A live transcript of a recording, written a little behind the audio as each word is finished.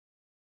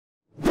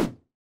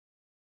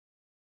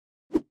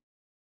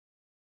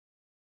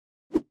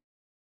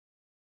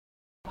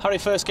Harry,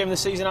 first game of the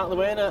season out of the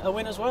way and a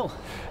win as well.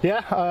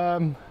 Yeah,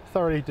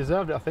 thoroughly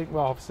deserved it, I think.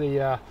 Well, obviously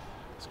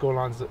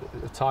scorelines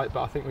are tight,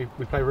 but I think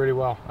we played really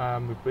well.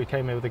 We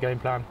came in with a game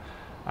plan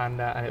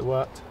and it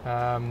worked.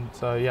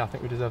 So yeah, I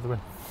think we deserve the win.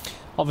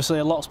 Obviously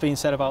a lot's been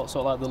said about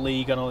sort of like the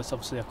league. I know it's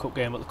obviously a cup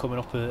game, but they're coming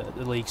up at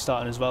the league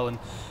starting as well, and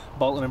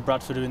Bolton and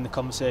Bradford are in the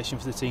conversation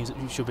for the teams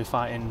that should be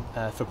fighting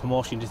for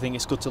promotion. Do you think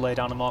it's good to lay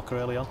down a marker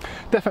early on?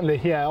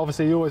 Definitely, yeah.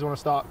 Obviously you always want to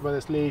start, whether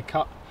it's league,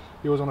 cup,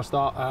 you always want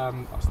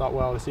to start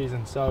well this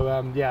season.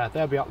 So yeah,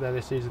 they'll be up there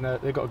this season.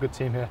 They've got a good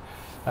team here.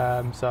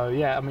 So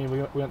yeah, I mean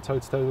we went toe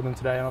to toe with them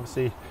today, and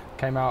obviously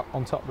came out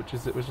on top, which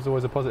is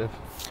always a positive.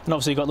 And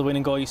obviously you got the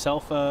winning goal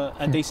yourself,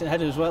 a decent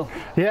header as well.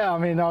 Yeah, I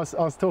mean I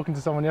was talking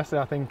to someone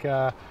yesterday. I think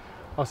I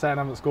was saying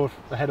I haven't scored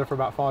a header for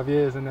about 5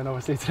 years, and then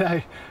obviously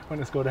today went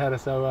and scored a header.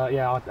 So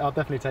yeah, I'll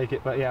definitely take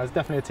it. But yeah, it was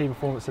definitely a team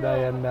performance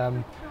today,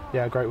 and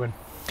yeah, great win.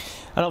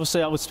 And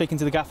obviously I was speaking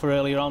to the gaffer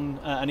earlier on,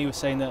 and he was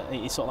saying that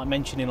he's sort of like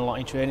mentioning a lot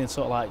in training,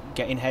 sort of like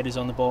getting headers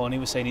on the ball, and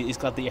he was saying he's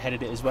glad that you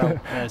headed it as well.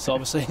 So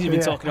obviously you've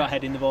been talking about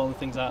heading the ball and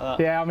things like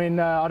that. Yeah, I mean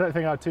I don't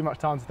think I had too much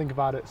time to think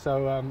about it,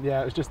 so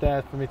yeah, it was just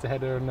there for me to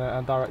header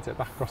and direct it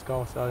back across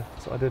goal, so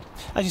that's what I did.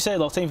 As you say,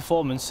 though, team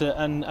performance,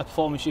 and a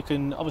performance you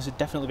can obviously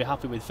definitely be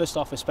happy with. First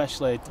off,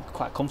 especially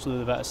quite comfortably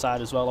with the better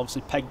side as well,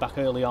 obviously pegged back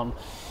early on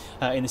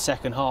in the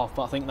second half,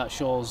 but I think that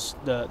shows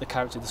the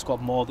character of the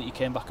squad more, that you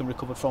came back and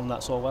recovered from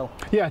that so well.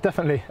 Yeah,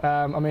 definitely.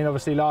 I mean,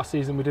 obviously last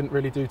season we didn't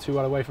really do too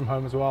well away from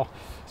home as well,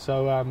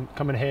 so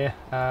coming here,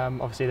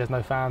 obviously there's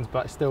no fans,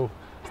 but it's still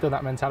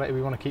that mentality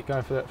we want to keep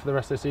going for the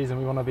rest of the season.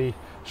 We want to be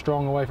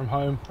strong away from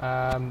home,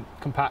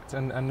 compact,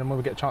 and then when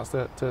we get a chance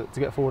to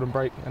get forward and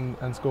break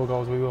and score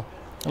goals, we will.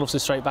 And obviously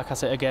straight back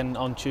at it again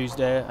on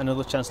Tuesday,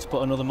 another chance to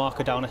put another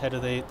marker down ahead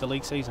of the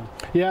league season.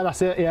 Yeah,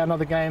 that's it. Yeah,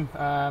 another game,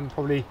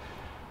 probably.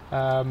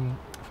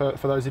 For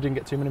those who didn't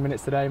get too many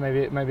minutes today,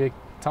 maybe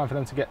time for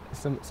them to get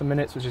some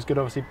minutes, which is good.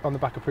 Obviously on the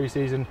back of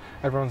pre-season,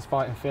 everyone's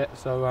fighting fit,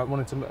 so I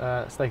wanted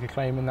to stake a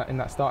claim in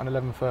that starting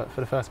 11 for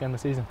the first game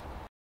of the season.